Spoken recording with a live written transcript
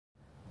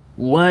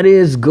What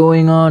is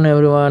going on,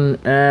 everyone,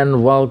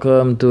 and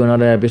welcome to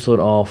another episode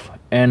of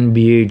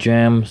NBA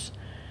Jams.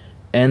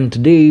 And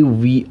today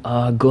we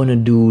are gonna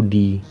do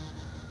the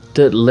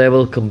third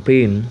level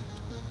campaign.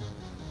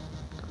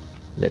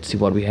 Let's see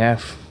what we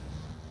have.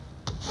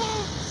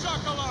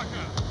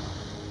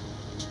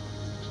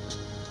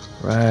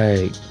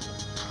 Right.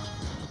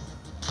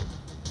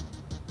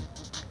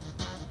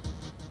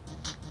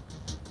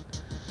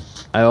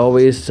 I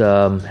always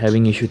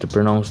having issue to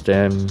pronounce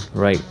them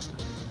right.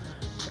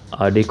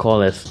 They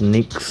call as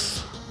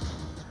Knicks,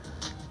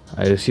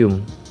 I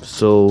assume.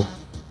 So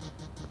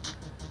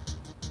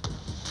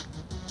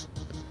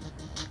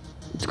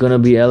it's gonna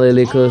be LA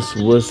Lakers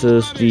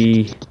versus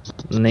the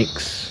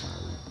Knicks.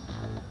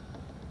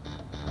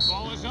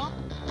 Ball is up.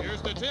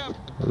 Here's the tip.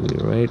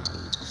 Right.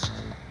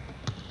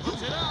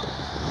 Puts it up.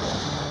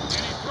 And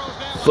he throws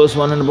that First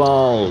one on the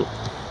ball.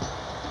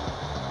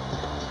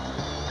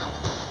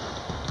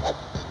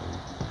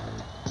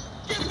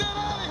 Get that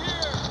out of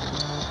here.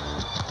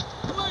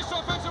 Nice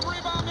offensive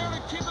rebound there to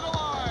keep it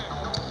alive.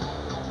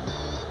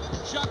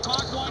 Shot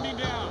clock winding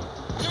down.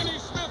 Denny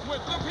Smith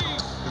with the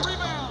piece.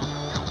 Rebound.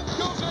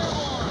 Goes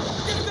airborne.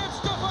 Get that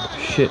stuff out of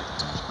here. Shit.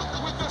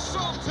 With the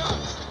soft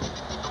touch.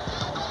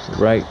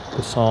 Right.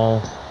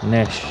 Gasol.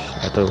 Nash.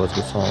 I thought it was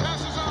Gasol.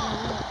 Passes on.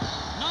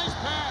 Nice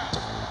pass.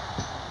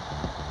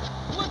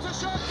 Lets a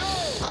shot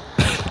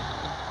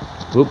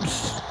go. Whoops.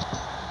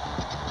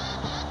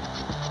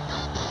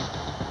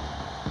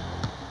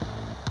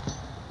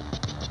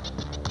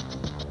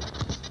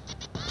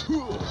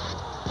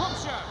 Pump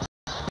shot.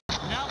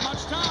 Not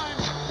much time.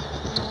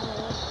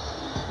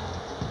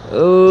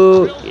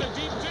 Oh. Drills the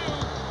deep two.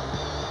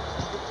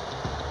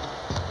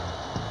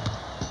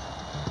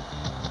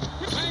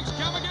 Banks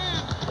come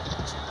again.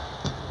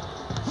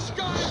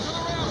 Sky to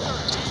the rafter.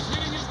 He's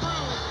hitting his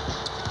groove.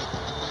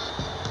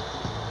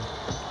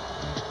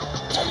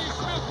 Denny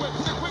Smith with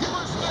the quick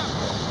first step.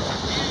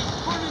 He's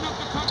burning up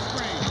the touch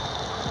screen.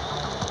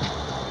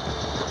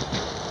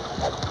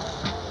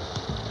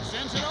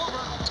 Sends it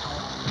over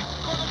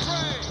for the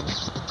tray.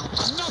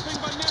 Nothing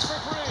but net for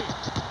three.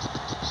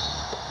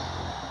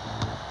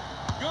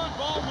 Good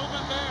ball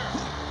movement there.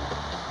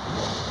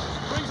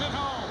 Brings it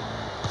home.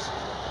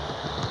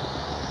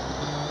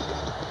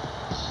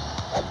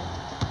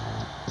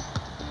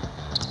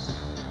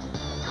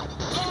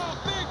 Oh,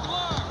 big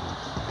block.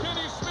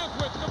 Kenny Smith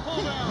with the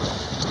pull down.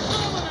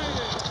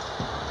 Dominated.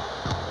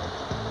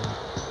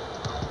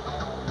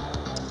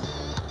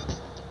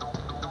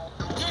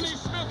 Kenny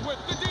Smith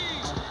with the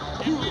D's.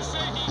 Can we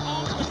say he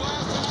owns the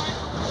glass tonight?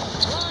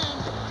 Ryan.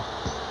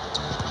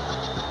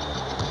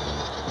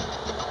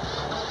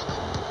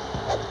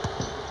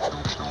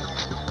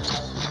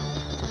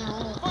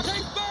 But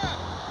take that.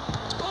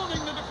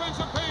 Owning the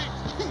defensive paint.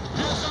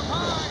 Hands up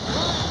high.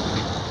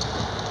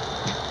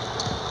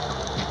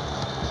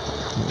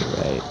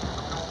 Ryan. Right.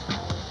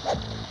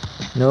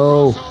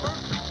 No. Crossover.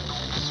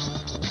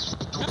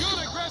 Good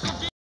aggressive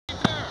deep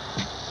there.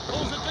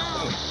 Pulls it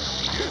down.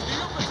 Here's the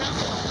impetus.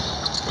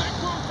 Make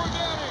room for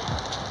Daddy.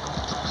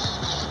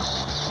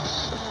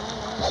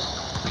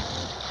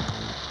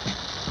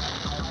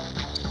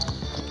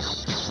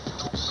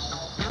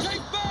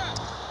 Take that.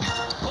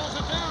 Pulls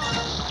it down.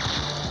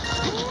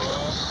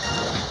 Whoop.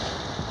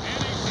 And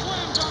he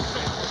slam dunks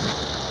it.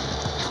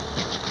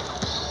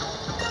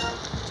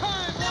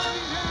 Time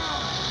winding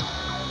down.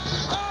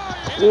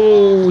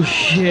 Oh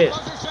shit.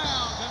 Buzzer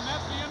sounds, and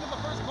that's the end of the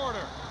first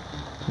quarter.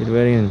 Get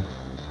ready in.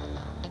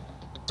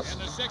 And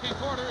the second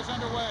quarter is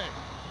underway.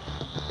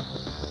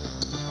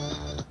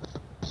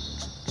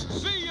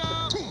 See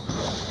ya!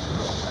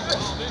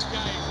 Oh, this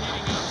guy is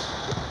heating up.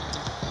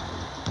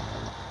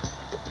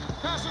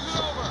 Passes it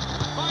over.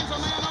 Finds a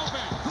man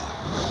open.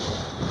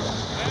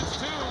 That's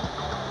two.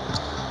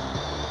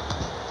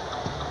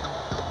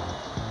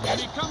 And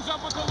he comes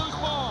up with the loose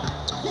ball.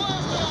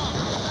 Blast it off.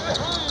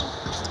 Bryant.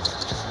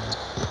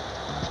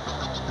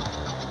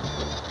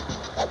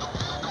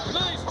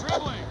 Nice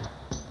dribbling.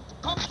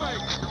 Pump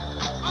fake.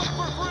 Up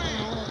for free.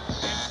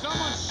 And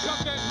someone shut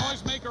that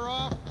noisemaker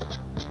off.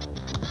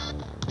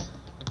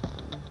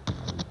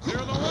 Clear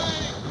the way.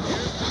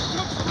 Here's the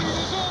Cook Street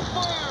is on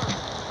fire.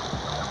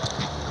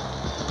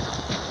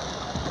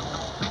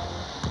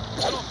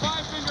 Little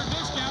five-finger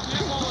discount and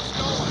that ball is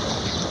stolen.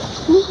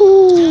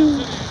 Woohoo. Yes,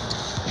 it is.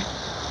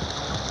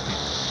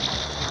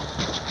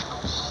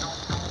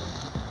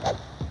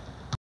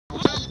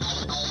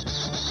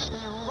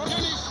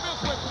 Kenny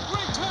Smith with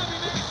great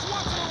timing there,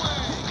 swats it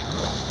away.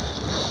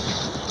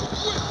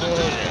 With the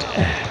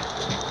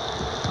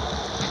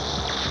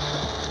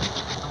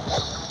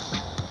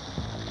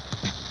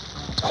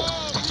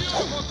oh,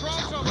 beautiful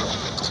crossover.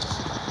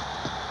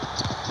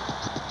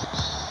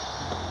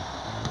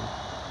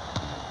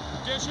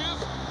 Dishes.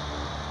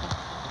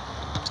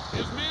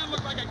 His man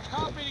looked like a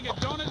cop eating a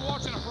donut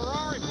watching a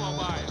Ferrari blow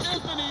by.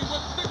 Anthony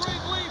with the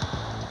great leap.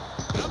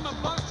 I'm the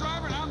bus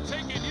driver and I'm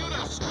taking you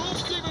to school.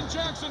 Steven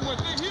Jackson with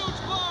the huge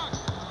block.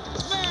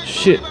 Nash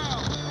Shit.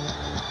 rebound.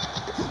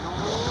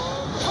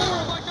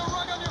 Power like a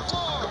rug on your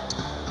floor.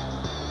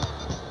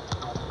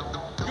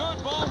 Good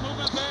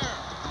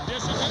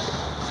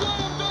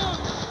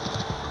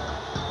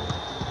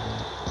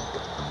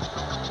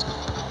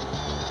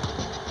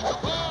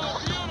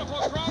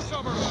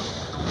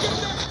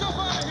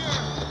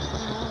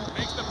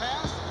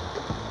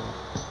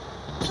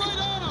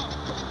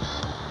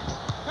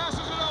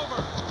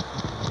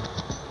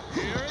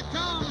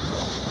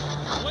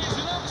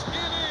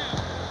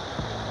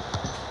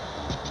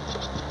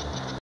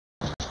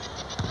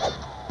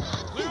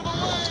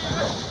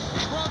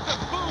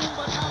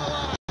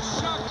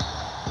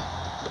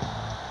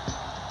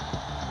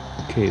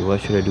Okay,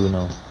 what should I do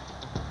now?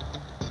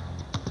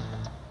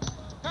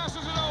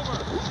 Passes it over.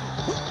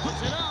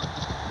 Puts it up.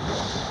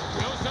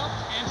 Goes up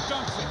and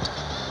dunks it.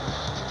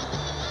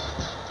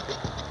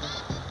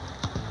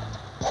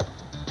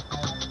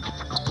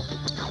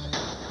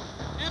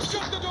 And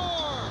shut the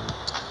door.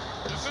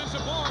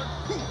 Defensive board.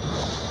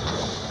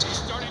 He's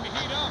starting to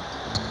heat up.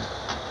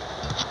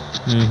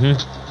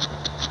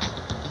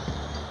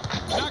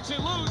 Knocks it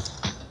loose.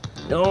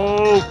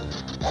 No.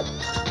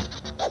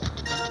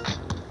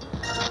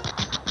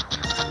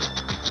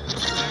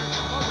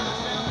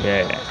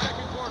 Yeah.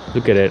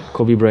 Look at that,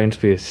 Kobe Bryant's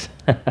face.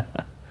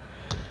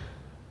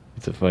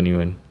 It's a funny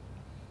one.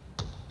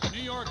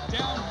 New York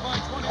down by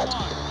 21.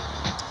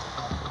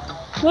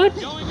 What?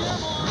 Going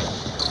airborne.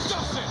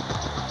 Stuffs it.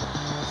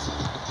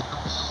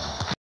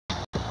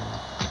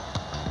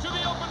 To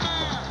the open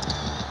man.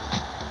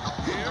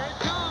 Here it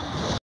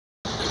comes.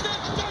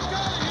 Dunk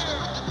out of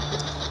here.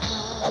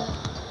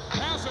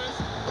 Passes.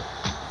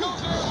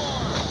 Goes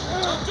airborne.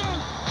 A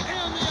dunk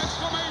and the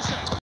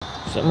exclamation.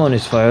 Someone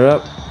is fired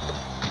up.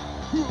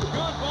 Good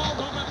ball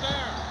movement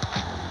there.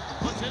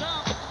 Puts it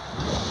up.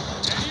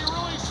 And he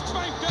really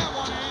spanked that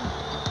one in.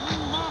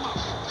 Mama.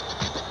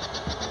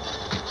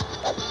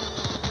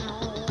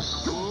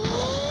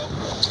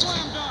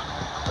 Slam dunk.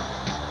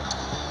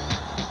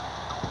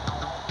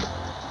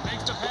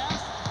 Makes the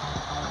pass.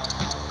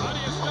 How do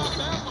you stop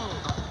that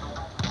move?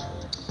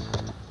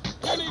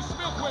 Kenny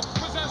Smith with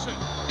possession.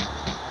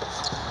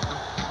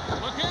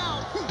 Look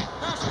out.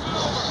 Passes it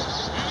over.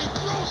 And he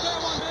throws that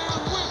one down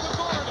with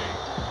authority.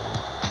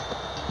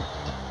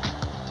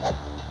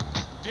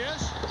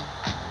 Dish.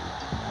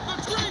 The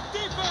great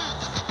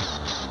defense.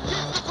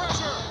 Keeps the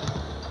pressure.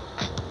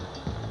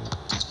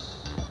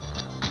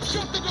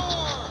 Shut the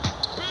door.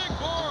 Big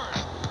board.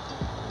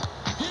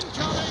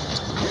 Incoming.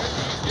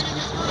 He's getting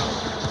his grill.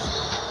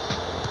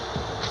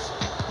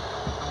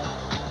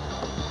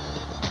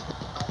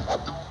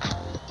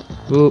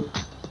 Oop.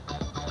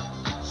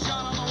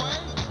 Shot on the way.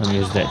 I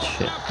missed that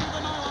shit. Snap through the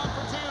nylon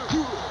for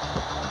two.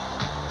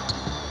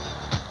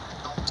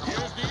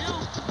 Here's the U.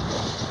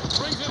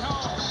 Brings it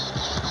home.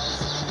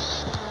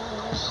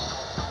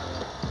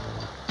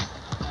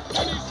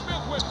 Kenny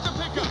Smith with the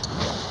pickup.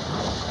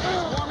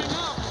 He's warming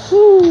up.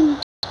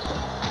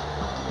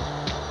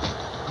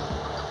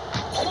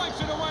 Swipes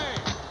it away.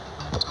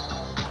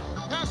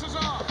 Passes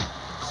off.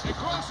 The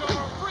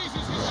crossover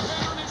freezes his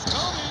defender and his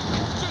Kobe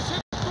just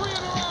hit 3 in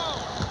a row.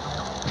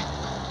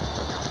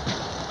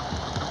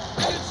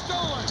 And it's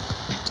stolen.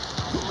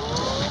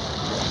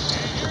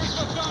 And here's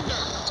the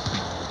Thunder.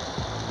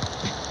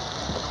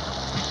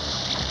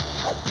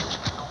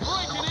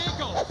 Breaking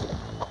ankles.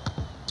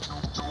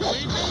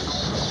 Leaping.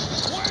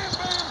 Wham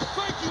bam.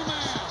 Thank you,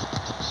 man.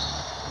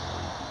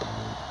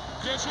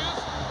 Dishes.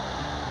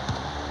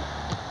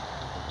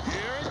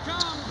 Here it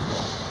comes.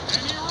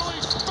 And he really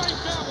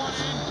spanked that one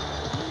in.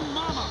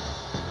 Mama.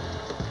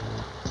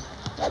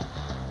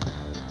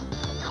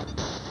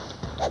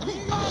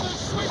 Mama's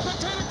sweet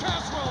potato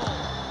casserole.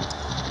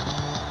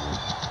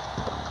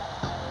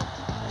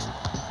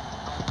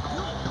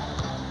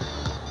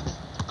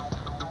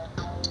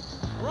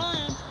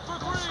 Ryan for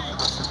three.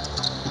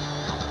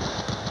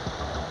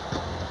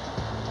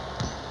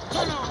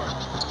 Turnover.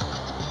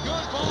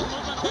 Good ball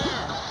movement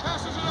there.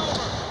 Passes it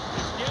over.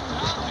 It's getting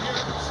hot in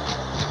here.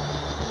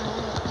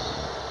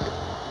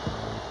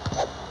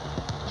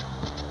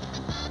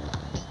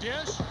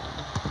 Dish.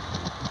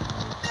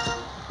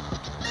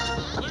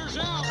 Clears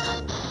out.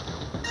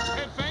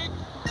 Head fake.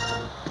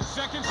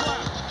 Seconds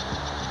left.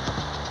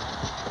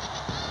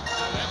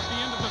 That's the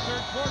end of the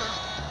third quarter.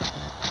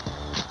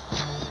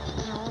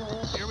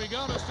 Here we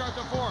go to start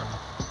the fourth.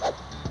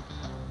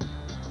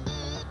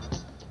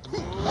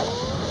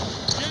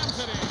 Jams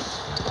it in.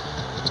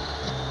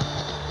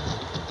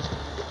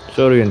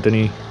 Sorry,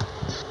 Anthony.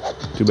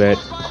 Too bad.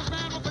 Goes by his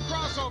man with the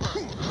crossover.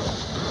 Boom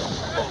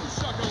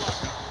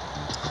shakalaka.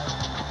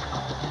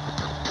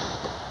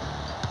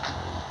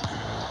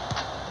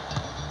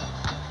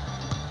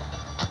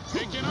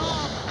 Taking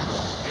off.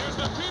 Here's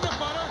the peanut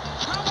butter.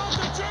 How about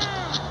the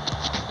jam?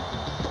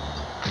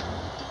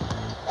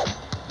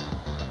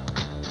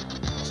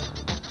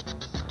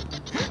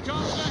 Here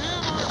comes the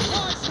hammer.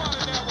 Wide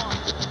swatted that one.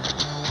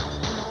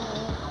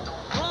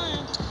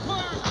 Bryant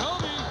fires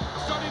Kobe.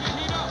 Starting to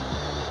heat up.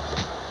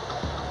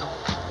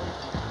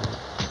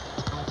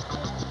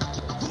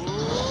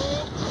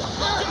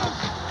 Dunk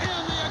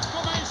and the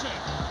exclamation.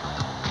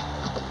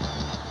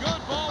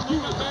 Good ball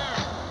movement there.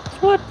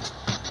 What?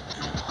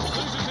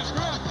 Loses his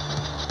grip.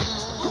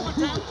 Move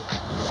attempt.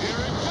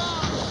 Here it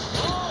comes.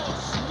 Oh,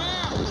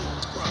 snap.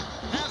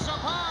 Pass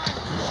up high.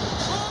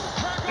 Boom,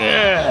 crackle.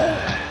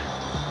 Yeah.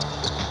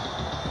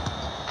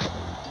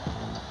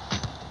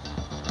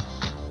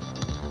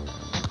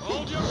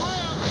 Hold your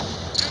breath.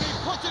 And he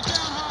puts it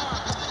down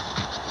hard.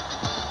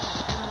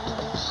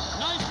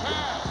 Nice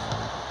pass.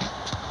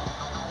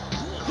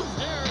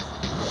 Upstairs.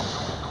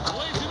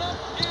 Lays it up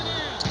and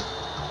in.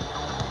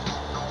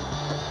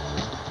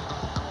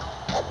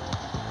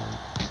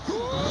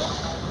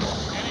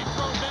 And he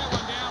throws that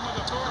one down with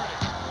authority.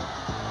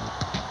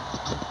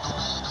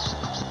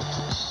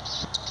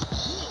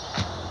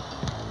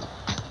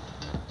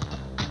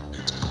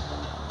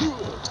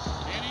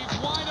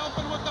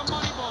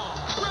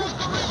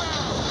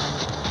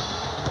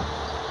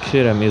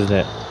 shit I missed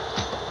that.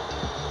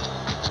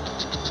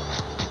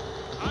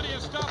 How do you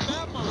stop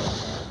that move?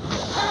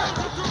 Hammers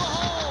it through the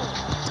hole.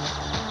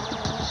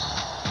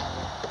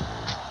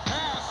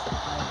 Pass.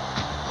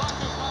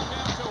 Clock is wound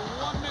down to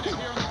 1 minute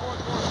here in the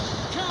fourth quarter.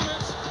 Count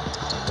it.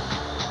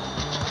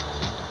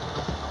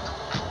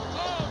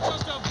 Oh,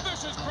 just a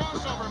vicious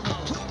crossover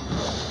move.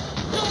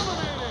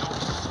 Dominated.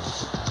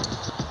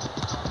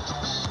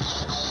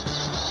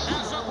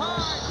 Pass up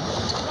high.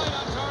 Right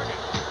on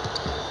target.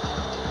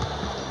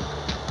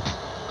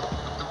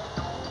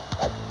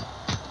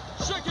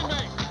 Shake and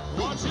make.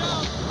 Watch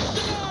out.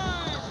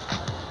 Denied.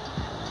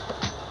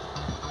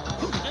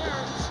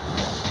 Stairs.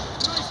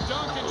 Nice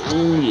dunk and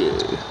Oh yeah.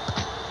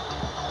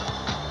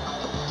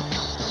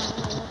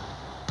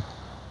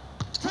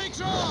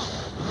 takes off.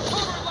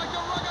 Covered like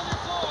the rug on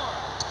your floor.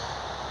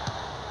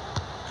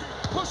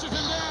 Pushes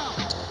him down.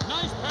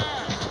 Nice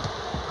pass.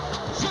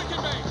 Shake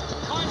and make.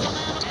 Finds a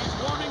man. He's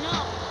warming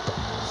up.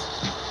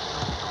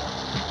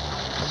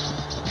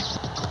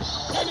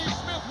 Kenny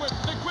Smith with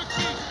the quick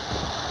feet.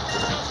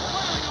 Just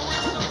flailing away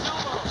with those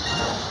elbows.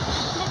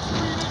 Cook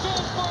Street is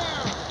on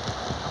fire.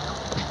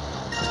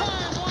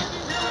 Time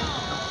winding down.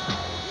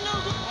 No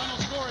good. Final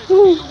score is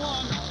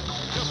 81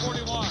 to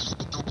 41.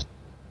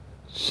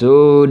 So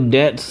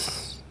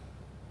that's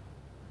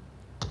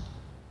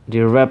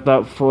the wrap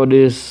up for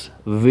this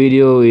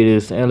video. It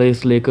is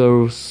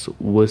Lakers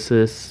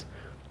versus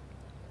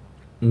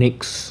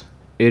Knicks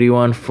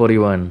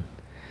 81-41,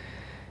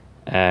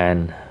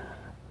 and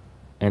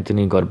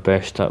Anthony got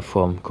bashed up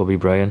from Kobe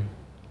Bryant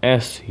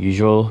as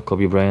usual.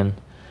 Kobe Bryant.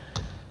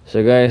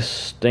 So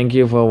guys, thank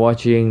you for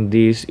watching.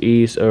 This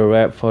is a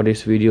wrap for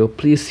this video.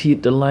 Please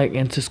hit the like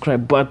and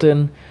subscribe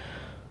button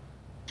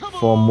Come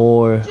for on.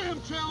 more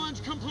Gym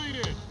challenge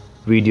completed.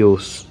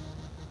 videos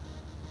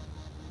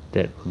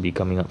that will be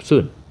coming up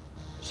soon.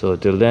 So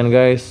till then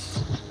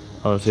guys,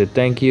 I'll say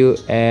thank you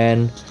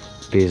and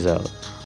peace out.